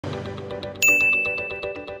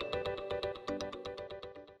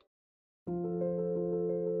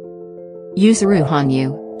Yuzuru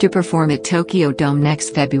Hanyu, to perform at Tokyo Dome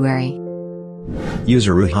next February.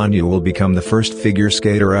 Yuzuru Hanyu will become the first figure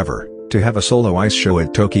skater ever to have a solo ice show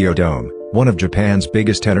at Tokyo Dome, one of Japan's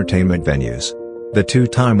biggest entertainment venues. The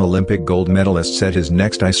two-time Olympic gold medalist said his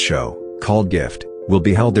next ice show, called Gift, will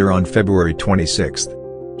be held there on February 26.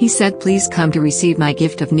 He said, "Please come to receive my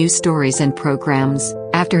gift of new stories and programs,"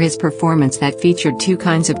 after his performance that featured 2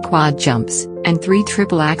 kinds of quad jumps and 3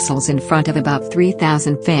 triple axels in front of about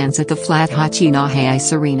 3,000 fans at the Flat Hachinahe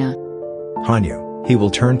Ice Arena. Hanyu, he will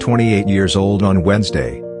turn 28 years old on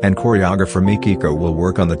Wednesday, and choreographer Mikiko will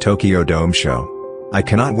work on the Tokyo Dome show. I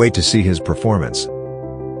cannot wait to see his performance.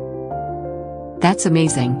 That's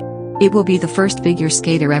amazing. It will be the first figure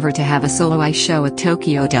skater ever to have a solo ice show at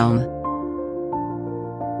Tokyo Dome.